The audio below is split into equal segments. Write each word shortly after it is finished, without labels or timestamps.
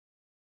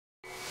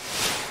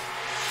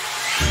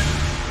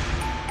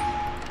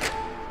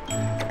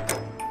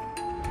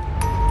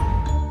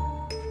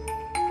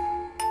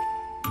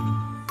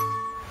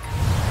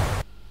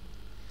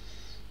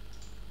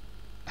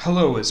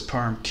Hello, it's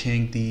Parm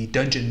King, the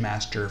Dungeon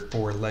Master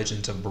for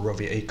Legends of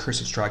Barovia, a Curse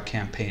of Strahd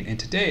campaign, and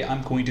today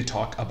I'm going to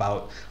talk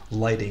about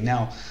lighting.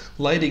 Now,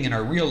 lighting in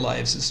our real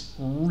lives is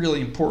really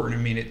important. I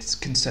mean, it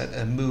can set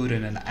a mood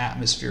and an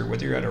atmosphere,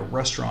 whether you're at a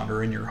restaurant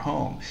or in your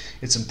home.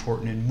 It's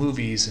important in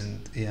movies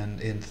and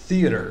in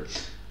theater,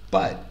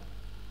 but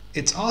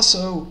it's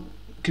also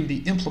can be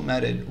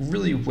implemented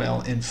really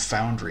well in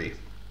Foundry.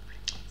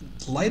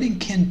 Lighting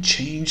can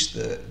change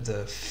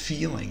the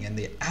feeling and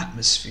the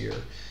atmosphere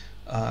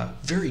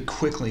very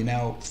quickly.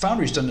 Now,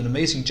 Foundry's done an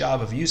amazing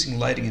job of using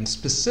lighting and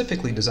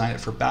specifically designed it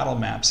for battle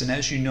maps. And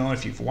as you know,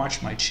 if you've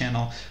watched my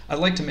channel, I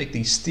like to make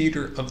these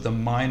theater of the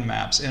mind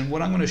maps. And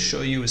what I'm going to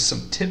show you is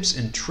some tips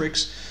and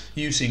tricks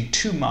using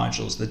two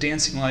modules, the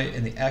dancing light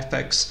and the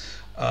FX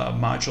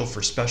module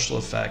for special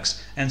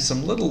effects, and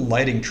some little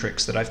lighting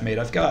tricks that I've made.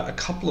 I've got a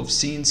couple of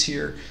scenes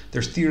here.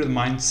 There's theater of the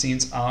mind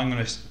scenes. I'm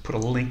going to put a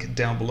link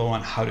down below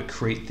on how to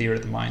create theater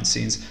of the mind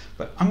scenes,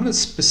 but I'm going to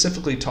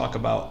specifically talk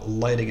about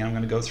lighting, and I'm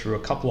going to go through a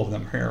couple of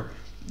them here.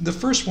 The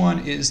first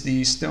one is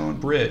the stone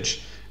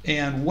bridge,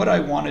 and what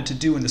I wanted to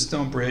do in the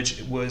stone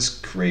bridge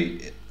was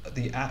create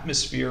the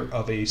atmosphere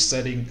of a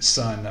setting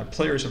sun. Now,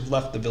 players have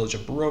left the village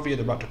of Barovia.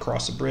 They're about to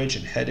cross the bridge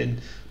and head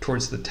in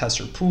towards the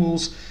Tesser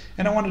pools.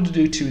 And I wanted to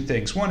do two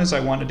things. One is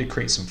I wanted to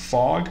create some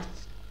fog,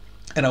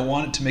 and I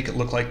wanted to make it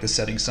look like the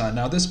setting sun.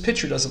 Now, this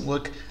picture doesn't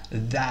look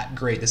that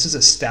great. This is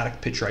a static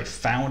picture I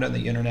found on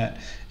the internet,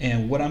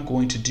 and what I'm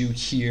going to do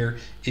here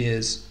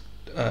is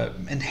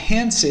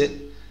enhance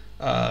it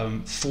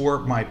for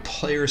my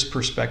player's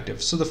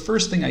perspective. So the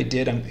first thing I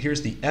did,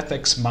 here's the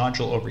FX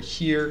module over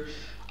here.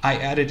 I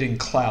added in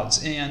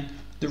clouds, and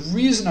the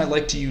reason I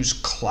like to use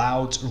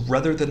clouds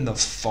rather than the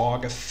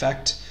fog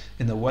effect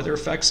in the weather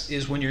effects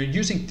is when you're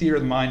using theater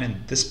of the mind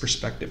in this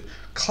perspective,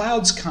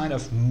 clouds kind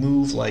of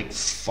move like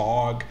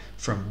fog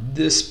from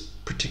this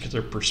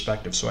particular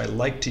perspective. So I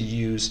like to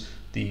use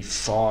the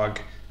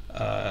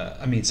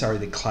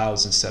the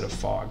clouds instead of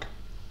fog.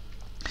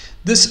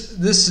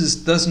 This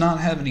does not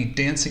have any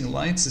dancing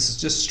lights. This is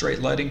just straight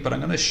lighting, but I'm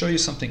going to show you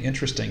something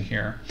interesting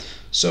here.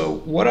 So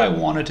what I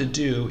wanted to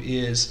do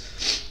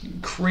is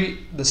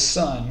create the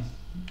sun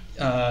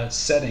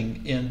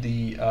setting in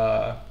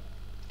the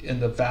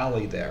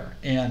valley there.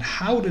 And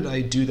how did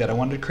I do that? I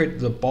wanted to create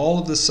the ball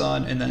of the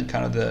sun and then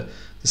kind of the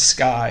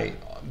sky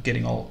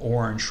getting all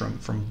orange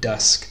from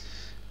dusk.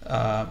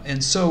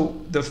 And so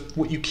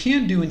what you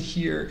can do in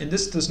here, and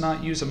this does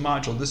not use a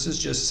module, this is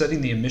just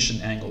setting the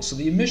emission angle. So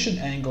the emission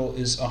angle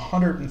is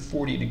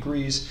 140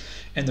 degrees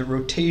and the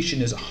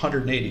rotation is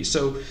 180.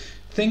 So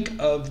think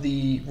of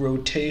the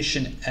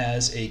rotation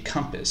as a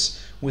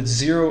compass with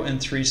 0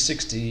 and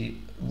 360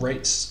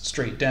 right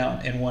straight down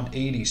and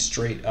 180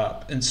 straight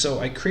up. And so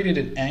I created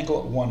an angle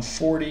at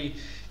 140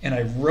 and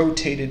I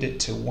rotated it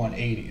to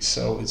 180.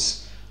 So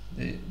it's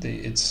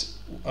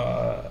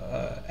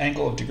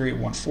angle of degree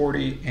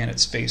 140 and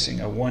it's facing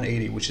a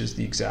 180, which is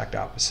the exact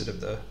opposite of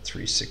the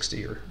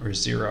 360 or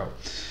 0.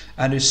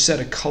 And just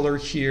set a color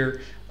here.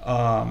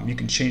 You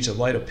can change the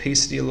light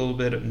opacity a little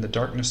bit and the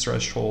darkness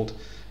threshold.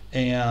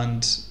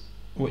 And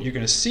what you're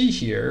going to see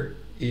here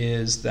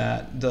is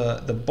that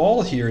the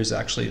ball here is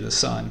actually the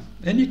sun,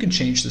 and you can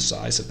change the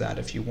size of that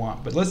if you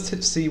want. But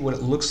let's see what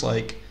it looks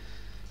like.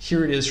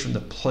 Here it is from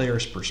the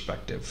player's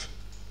perspective.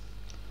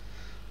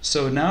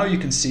 So now you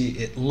can see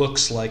it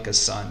looks like a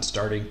sun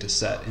starting to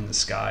set in the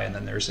sky, and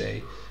then there's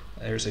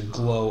a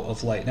glow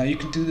of light. Now you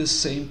can do the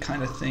same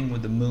kind of thing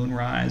with the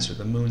moonrise or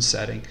the moon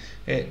setting.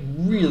 It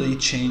really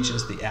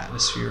changes the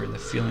atmosphere and the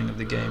feeling of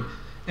the game,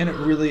 and it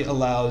really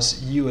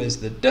allows you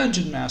as the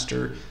dungeon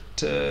master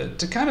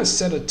to kind of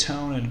set a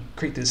tone and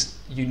create this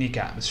unique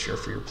atmosphere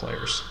for your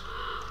players.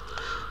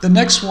 The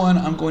next one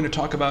I'm going to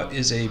talk about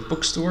is a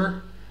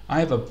bookstore. I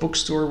have a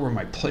bookstore where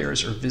my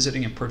players are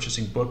visiting and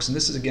purchasing books, and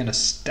this is again a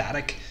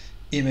static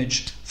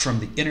image from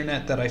the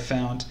internet that I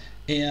found.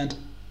 And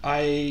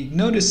I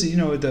noticed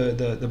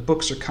that, the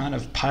books are kind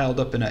of piled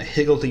up in a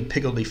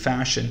higgledy-piggledy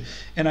fashion,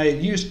 and I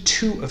used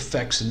two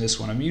effects in this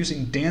one. I'm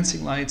using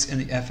dancing lights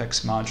and the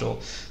FX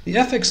module. The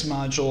FX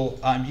module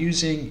I'm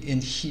using in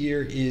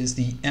here is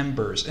the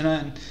embers,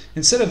 and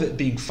instead of it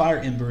being fire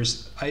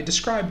embers, I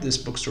described this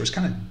bookstore as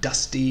kind of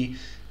dusty.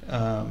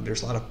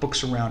 There's a lot of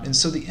books around, and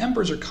so the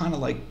embers are kind of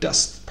like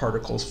dust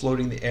particles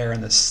floating in the air,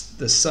 and the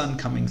sun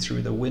coming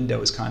through the window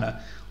is kind of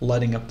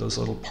lighting up those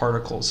little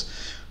particles.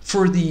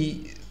 For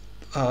the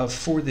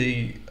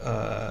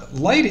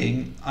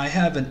lighting, I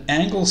have an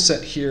angle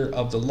set here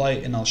of the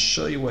light, and I'll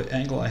show you what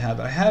angle I have.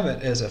 I have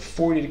it as a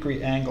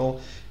 40-degree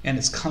angle, and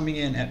it's coming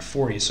in at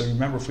 40. So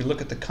remember, if we look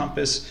at the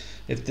compass,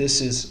 if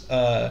this is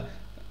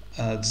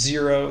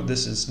 0,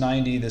 this is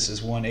 90, this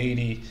is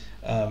 180.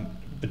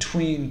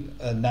 Between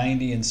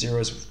 90 and 0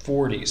 is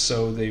 40.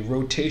 So the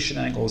rotation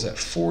angle is at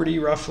 40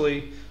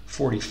 roughly,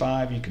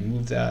 45. You can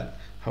move that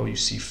how you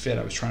see fit.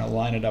 I was trying to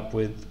line it up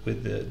with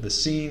the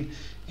scene.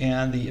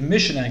 And the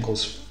emission angle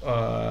is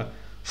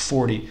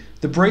 40.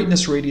 The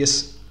brightness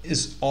radius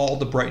is all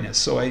the brightness.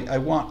 So I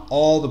want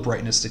all the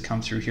brightness to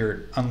come through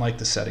here, unlike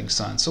the setting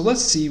sun. So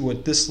let's see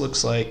what this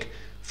looks like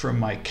from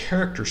my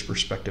character's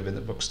perspective in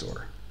the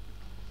bookstore.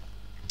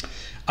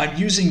 I'm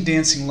using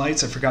dancing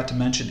lights, I forgot to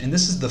mention, and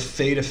this is the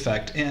fade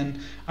effect. And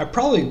I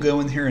probably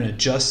go in here and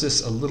adjust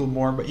this a little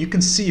more, but you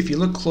can see, if you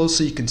look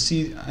closely, you can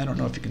see, I don't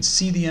know if you can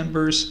see the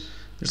embers.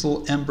 There's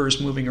little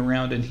embers moving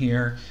around in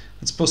here.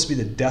 It's supposed to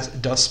be the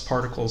dust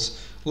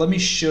particles. Let me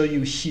show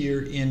you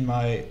here in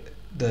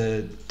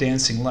the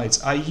dancing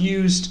lights. I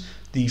used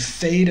the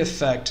fade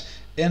effect,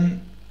 and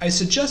I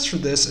suggest for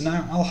this, and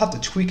I'll have to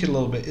tweak it a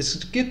little bit, is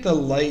to get the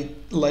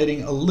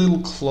lighting a little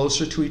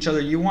closer to each other.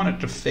 You want it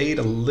to fade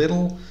a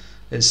little.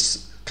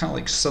 It's kind of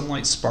like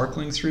sunlight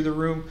sparkling through the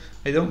room.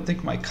 I don't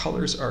think my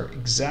colors are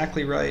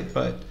exactly right,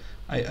 but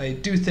I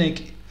do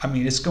think, I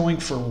mean, it's going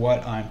for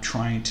what I'm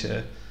trying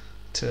to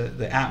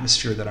the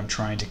atmosphere that I'm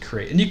trying to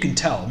create. And you can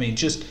tell, I mean,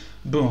 just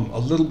boom, a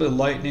little bit of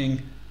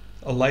lighting,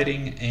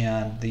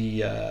 and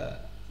the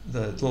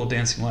little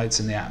dancing lights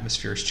in the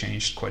atmosphere has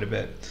changed quite a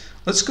bit.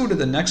 Let's go to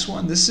the next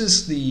one. This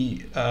is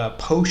the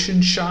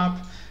potion shop.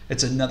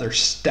 It's another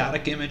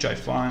static image I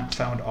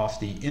found off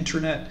the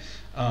internet.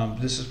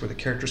 This is where the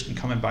characters can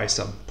come and buy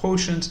some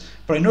potions.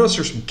 But I noticed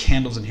there's some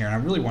candles in here, and I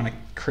really want to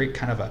create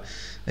kind of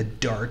a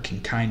dark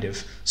and kind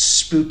of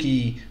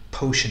spooky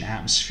potion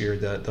atmosphere.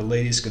 The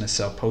lady's going to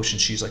sell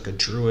potions. She's like a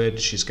druid.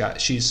 She's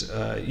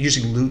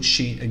using loot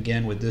sheet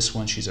again with this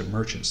one. She's a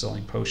merchant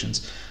selling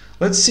potions.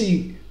 Let's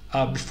see,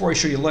 before I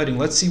show you lighting,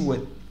 let's see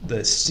what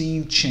the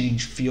scene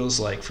change feels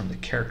like from the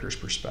character's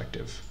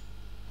perspective.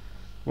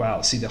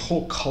 Wow, see, the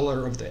whole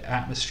color of the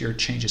atmosphere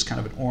changes,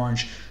 kind of an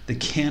orange. The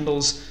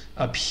candles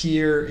up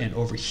here and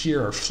over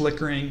here are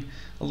flickering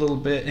a little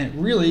bit, and it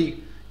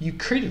really, you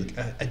created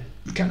a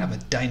kind of a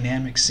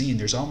dynamic scene.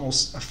 There's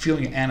almost a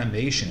feeling of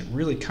animation. It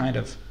really kind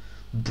of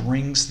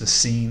brings the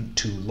scene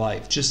to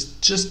life,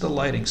 just the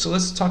lighting. So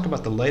let's talk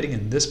about the lighting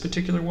in this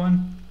particular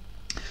one.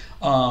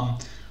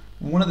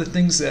 One of the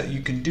things that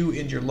you can do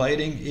in your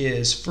lighting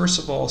is, first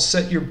of all,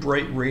 set your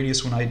bright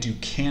radius. When I do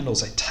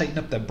candles, I tighten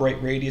up that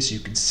bright radius. You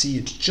can see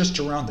it's just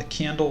around the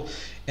candle,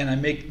 and I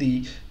make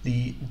the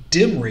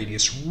dim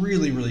radius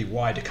really, really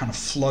wide to kind of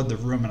flood the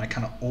room, and I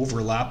kind of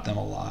overlap them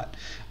a lot.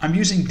 I'm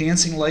using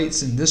dancing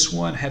lights in this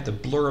one, have the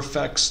blur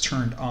effects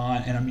turned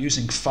on, and I'm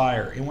using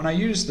fire. And when I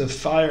use the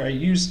fire, I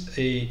use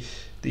the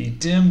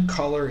dim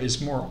color is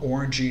more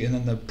orangey, and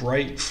then the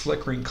bright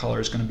flickering color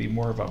is going to be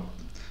more of a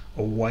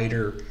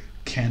whiter,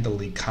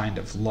 candle-y kind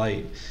of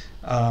light.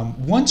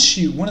 One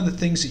of the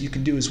things that you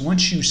can do is,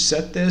 once you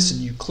set this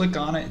and you click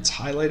on it, it's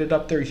highlighted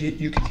up there,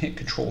 you can hit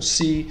Control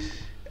C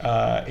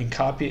and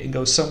copy it and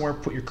go somewhere,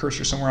 put your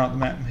cursor somewhere on the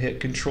map and hit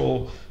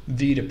Control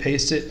V to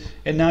paste it,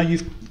 and now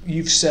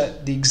you've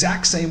set the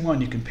exact same one.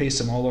 You can paste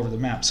them all over the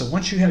map. So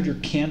once you have your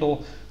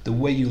candle the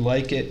way you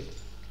like it,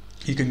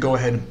 you can go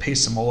ahead and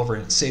paste them all over,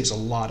 and it saves a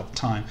lot of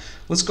time.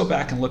 Let's go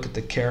back and look at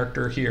the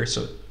character here.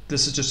 So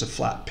this is just a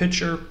flat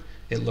picture.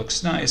 It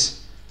looks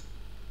nice.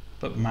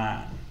 But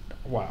man,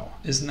 wow,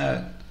 isn't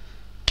that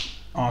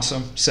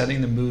awesome?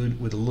 Setting the mood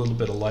with a little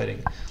bit of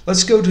lighting.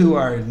 Let's go to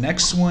our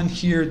next one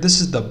here.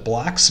 This is the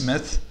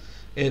blacksmith.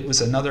 It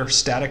was another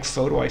static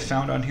photo I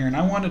found on here, and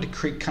I wanted to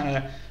create kind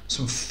of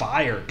some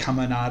fire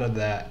coming out of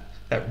that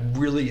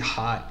really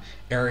hot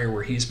area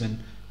where he's been,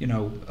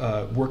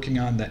 working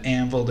on the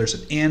anvil. There's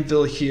an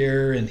anvil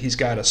here, and he's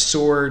got a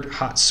sword,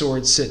 hot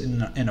sword,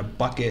 sitting in a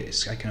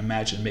bucket. I can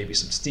imagine maybe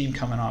some steam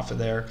coming off of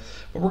there.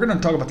 But we're going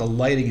to talk about the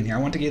lighting in here. I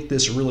want to get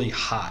this really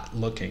hot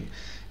looking.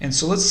 And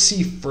so let's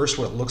see first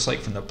what it looks like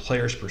from the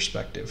player's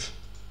perspective.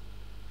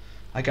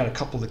 I got a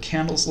couple of the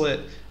candles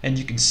lit, and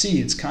you can see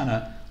it's kind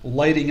of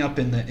lighting up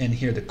in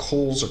here. The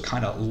coals are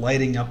kind of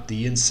lighting up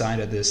the inside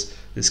of this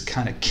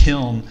kind of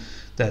kiln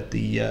that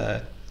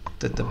the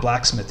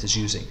blacksmith is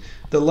using.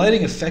 The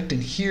lighting effect in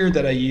here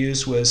that I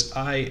used was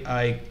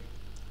I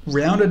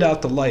rounded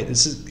out the light.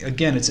 This is,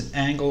 again, it's an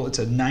angle. It's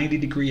a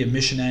 90-degree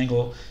emission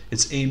angle.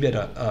 It's aimed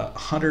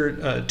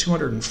at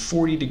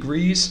 240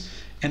 degrees,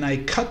 and I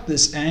cut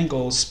this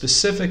angle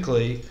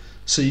specifically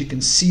so you can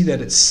see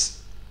that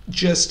it's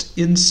just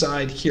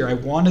inside here. I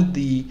wanted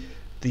the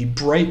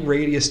bright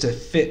radius to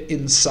fit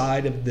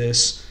inside of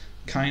this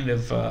kind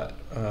of,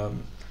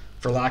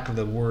 for lack of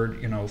the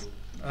word,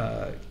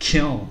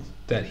 kiln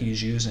that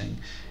he's using.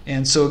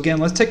 And so again,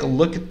 let's take a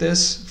look at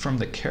this from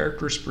the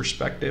character's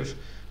perspective.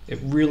 It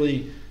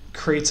really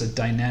creates a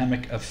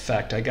dynamic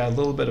effect. I got a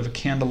little bit of a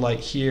candlelight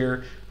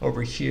here,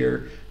 over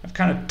here. I've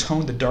kind of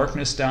toned the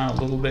darkness down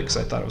a little bit because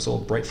I thought it was a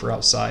little bright for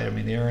outside. I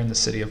mean, they are in the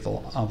city of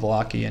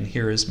Valaki, and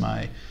here is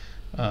my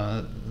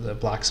the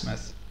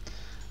blacksmith.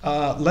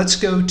 Let's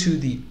go to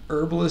the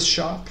herbalist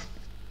shop.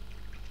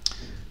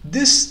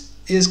 This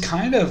is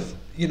kind of,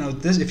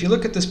 this, if you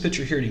look at this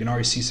picture here, you can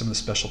already see some of the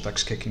special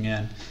effects kicking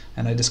in,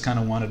 and I just kind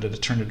of wanted to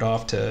turn it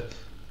off to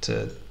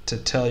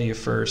tell you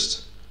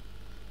first.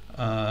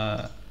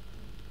 Let's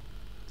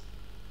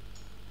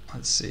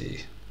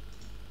see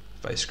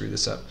if I screw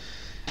this up.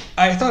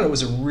 I thought it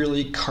was a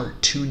really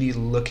cartoony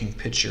looking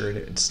picture.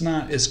 It's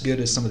not as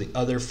good as some of the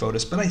other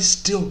photos, but I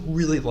still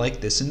really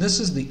like this. And this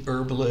is the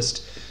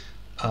herbalist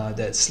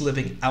that's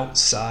living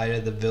outside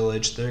of the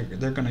village.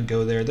 They're going to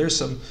go there. There's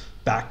some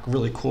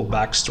really cool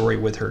backstory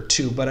with her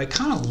too. But I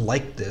kind of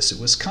liked this. It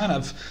was kind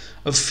of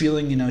a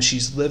feeling, you know,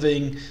 she's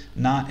living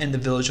not in the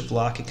village of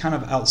Lockheed, kind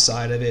of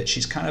outside of it.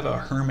 She's kind of a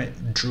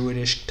hermit,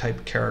 druidish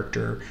type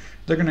character.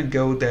 They're going to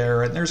go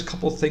there, and there's a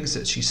couple of things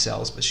that she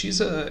sells, but she's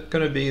going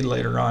to be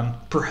later on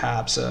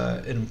perhaps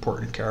an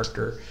important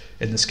character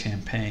in this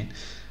campaign.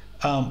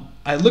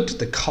 I looked at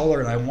the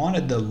color, and I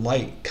wanted the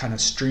light kind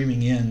of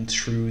streaming in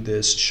through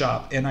this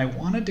shop, and I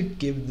wanted to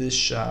give this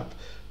shop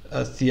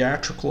a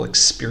theatrical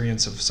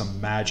experience of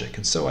some magic.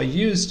 And so I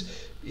used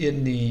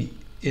in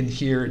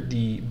here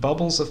the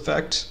bubbles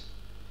effect,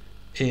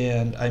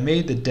 and I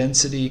made the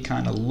density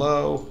kind of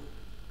low,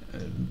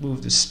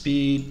 moved the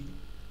speed,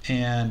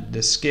 and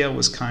the scale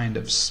was kind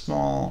of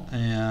small,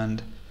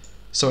 and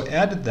so I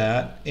added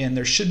that, and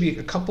there should be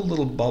a couple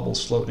little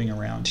bubbles floating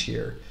around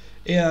here.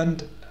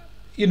 And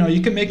you know,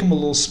 you can make them a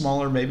little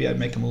smaller. Maybe I'd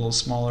make them a little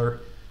smaller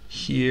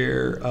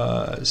here,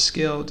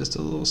 scale just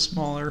a little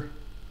smaller,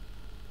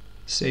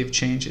 save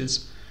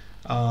changes.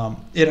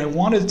 And I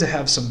wanted to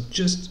have some,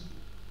 just,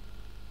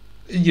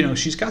 you know,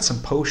 she's got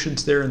some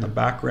potions there in the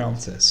background,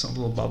 some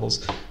little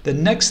bubbles. The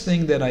next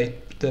thing that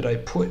I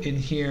put in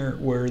here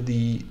were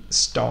the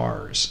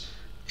stars.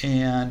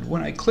 And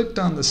when I clicked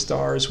on the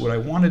stars, what I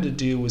wanted to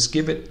do was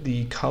give it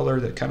the color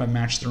that kind of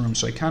matched the room.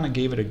 So I kind of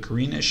gave it a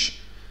greenish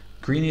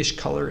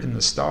color in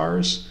the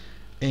stars,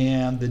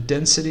 and the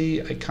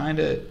density, I kind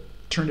of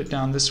turned it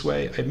down this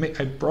way.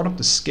 I brought up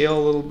the scale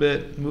a little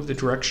bit, moved the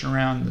direction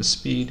around, and the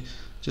speed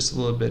just a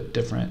little bit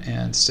different,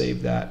 and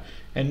saved that.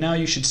 And now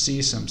you should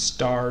see some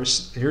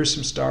stars. Here's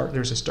some star.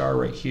 There's a star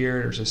right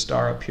here. There's a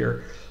star up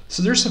here.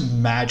 So there's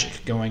some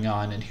magic going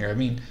on in here. I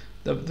mean,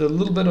 the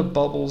little bit of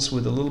bubbles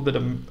with a little bit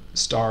of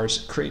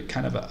stars create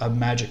kind of a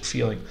magic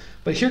feeling.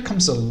 But here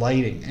comes the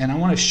lighting, and I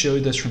want to show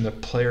you this from the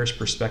player's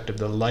perspective,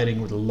 the lighting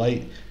with the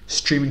light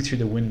streaming through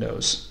the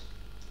windows.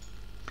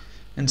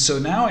 And so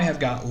now I have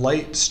got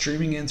light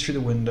streaming in through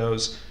the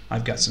windows.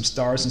 I've got some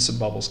stars and some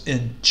bubbles,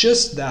 and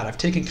just that, I've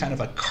taken kind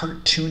of a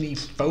cartoony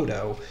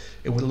photo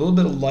with a little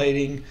bit of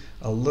lighting,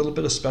 a little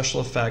bit of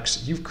special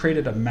effects. You've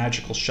created a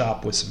magical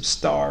shop with some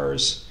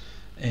stars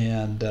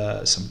and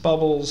some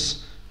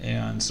bubbles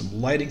and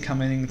some lighting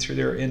coming through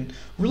there. And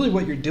really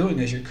what you're doing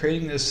is you're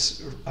creating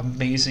this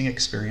amazing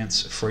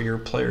experience for your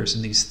players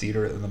in these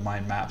theater of the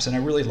mind maps. And I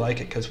really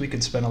like it because we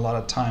can spend a lot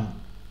of time,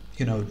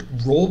 you know,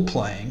 role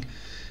playing,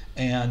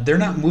 and they're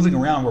not moving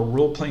around. We're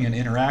role playing and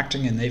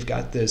interacting, and they've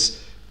got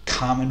this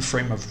common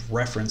frame of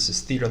reference,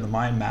 this theater of the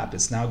mind map.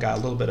 It's now got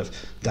a little bit of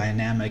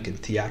dynamic and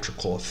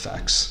theatrical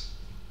effects.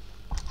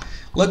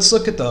 Let's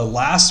look at the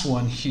last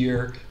one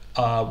here,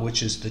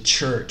 which is the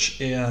church.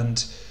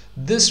 And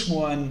this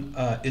one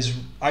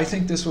I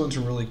think this one's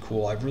really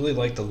cool. I really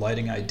like the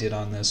lighting I did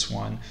on this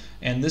one.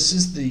 And this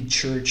is the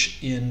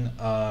church in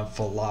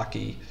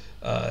Valaki.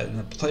 And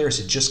the players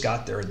had just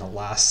got there in the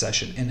last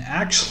session. And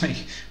actually,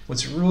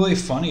 what's really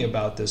funny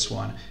about this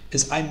one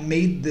is I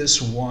made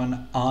this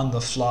one on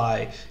the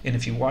fly. And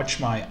if you watch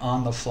my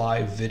on the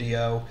fly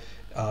video,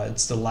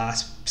 it's the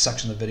last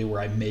section of the video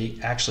where I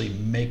actually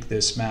make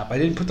this map. I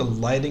didn't put the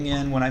lighting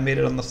in when I made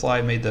it on the fly.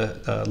 I made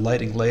the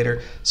lighting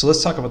later. So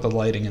let's talk about the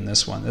lighting in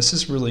this one. This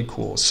is really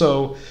cool.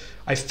 So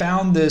I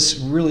found this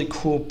really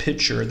cool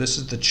picture. This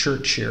is the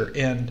church here,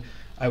 and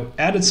I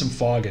added some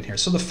fog in here.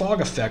 So the fog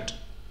effect,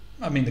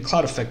 I mean, the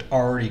cloud effect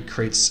already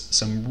creates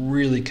some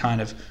really kind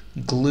of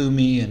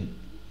gloomy and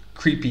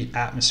creepy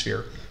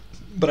atmosphere.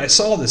 But I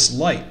saw this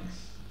light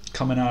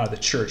coming out of the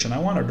church, and I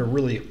wanted to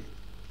really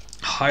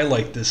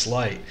highlight this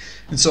light.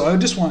 And so I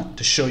just want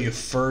to show you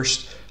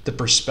first the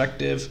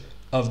perspective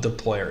of the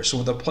player. So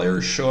when the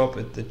players show up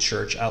at the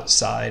church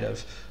outside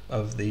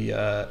of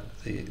the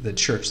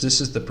church,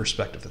 this is the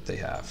perspective that they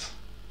have.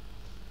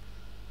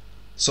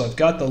 So I've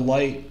got the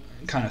light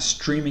kind of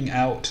streaming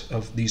out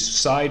of these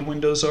side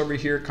windows over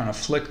here, kind of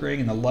flickering,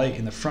 and the light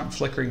in the front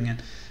flickering,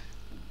 and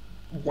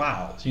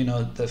wow, you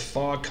know, the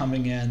fog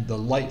coming in, the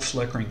light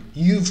flickering.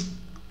 You've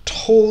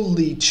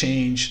totally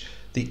changed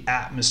the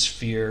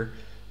atmosphere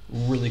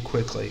really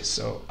quickly.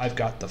 So I've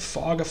got the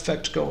fog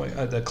effect going,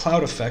 the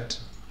cloud effect.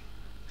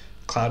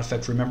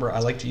 Remember, I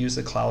like to use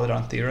the cloud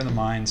on Theater of the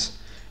Minds.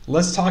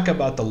 Let's talk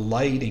about the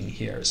lighting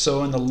here.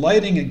 So in the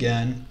lighting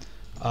again,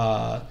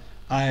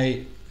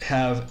 I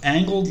have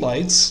angled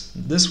lights.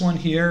 This one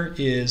here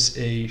is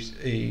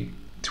a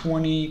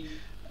 20,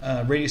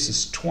 radius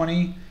is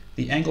 20,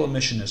 the angle of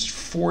emission is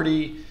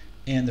 40,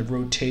 and the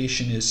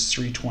rotation is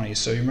 320.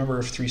 So you remember,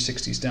 if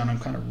 360 is down, I'm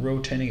kind of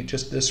rotating it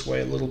just this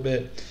way a little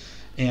bit,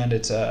 and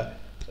it's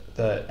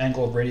the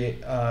angle of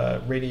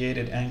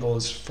radiated angle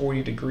is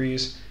 40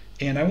 degrees.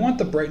 And I want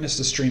the brightness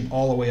to stream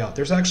all the way out.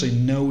 There's actually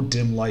no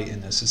dim light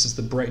in this. This is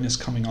the brightness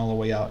coming all the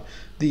way out.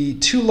 The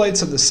two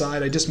lights of the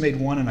side, I just made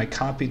one and I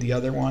copied the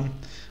other one.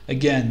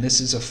 Again,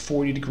 this is a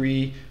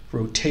 40-degree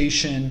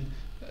rotation,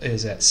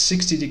 is at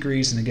 60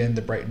 degrees, and again,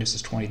 the brightness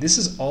is 20. This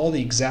is all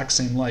the exact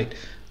same light.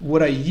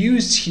 What I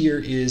used here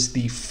is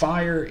the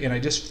fire, and I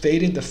just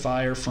faded the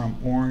fire from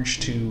orange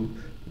to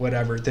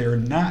whatever. They're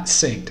not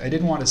synced. I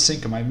didn't want to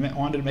sync them. I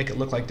wanted to make it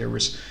look like there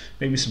was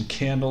maybe some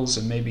candles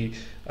and maybe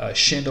a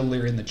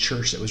chandelier in the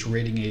church that was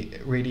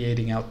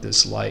radiating out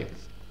this light.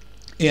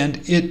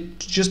 And it,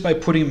 just by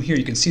putting them here,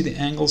 you can see the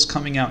angles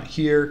coming out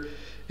here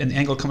and the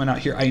angle coming out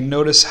here. I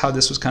noticed how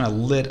this was kind of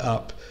lit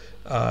up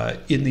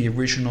in the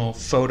original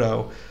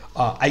photo.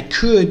 I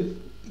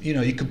could,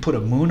 you could put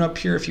a moon up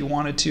here if you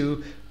wanted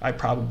to. I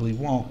probably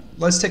won't.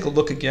 Let's take a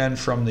look again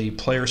from the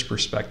player's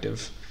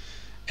perspective.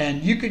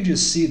 And you can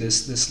just see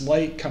this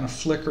light kind of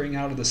flickering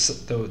out of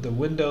the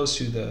windows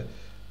through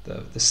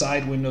the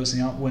side windows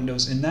and the out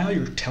windows, and now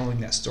you're telling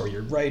that story.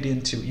 You're right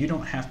into it. You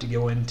don't have to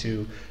go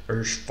into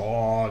there's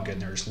fog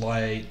and there's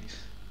light.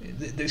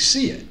 They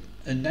see it,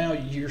 and now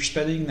you're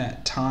spending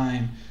that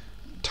time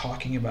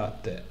talking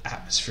about the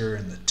atmosphere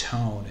and the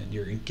tone, and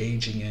you're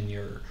engaging in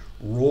your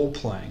role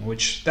playing,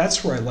 which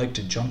that's where I like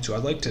to jump to. I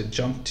like to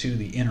jump to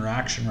the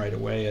interaction right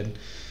away. And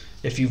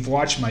if you've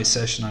watched my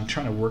session, I'm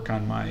trying to work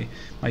on my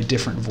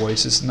different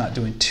voices. I'm not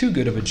doing too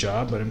good of a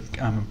job, but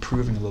I'm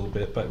improving a little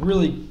bit. But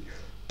really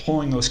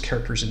pulling those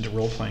characters into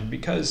role-playing,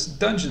 because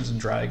Dungeons &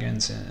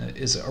 Dragons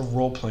is a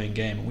role-playing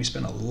game, and we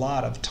spend a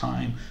lot of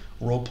time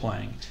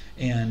role-playing.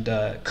 And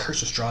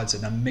Curse of Strahd is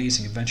an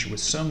amazing adventure with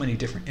so many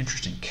different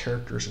interesting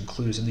characters and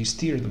clues, and these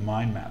theater of the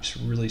mind maps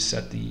really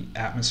set the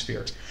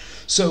atmosphere.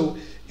 So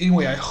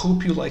anyway, I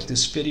hope you like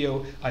this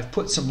video. I've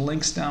put some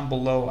links down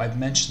below. I've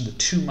mentioned the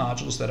 2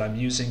 modules that I'm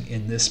using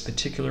in this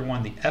particular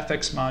one, the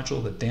FX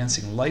module, the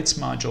Dancing Lights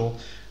module,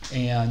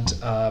 and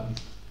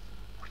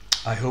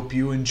I hope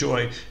you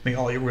enjoy. May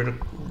all your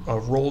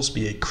rolls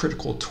be a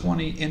critical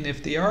 20, and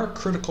if they are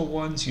critical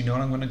ones, you know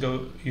what I'm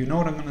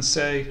going to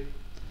say.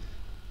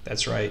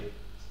 That's right.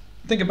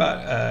 Think about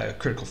a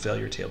critical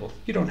failure table.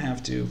 You don't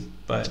have to,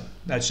 but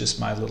that's just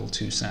my little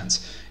 2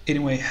 cents.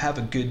 Anyway, have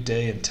a good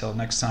day. Until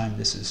next time,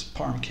 this is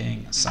Parm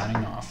King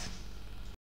signing off.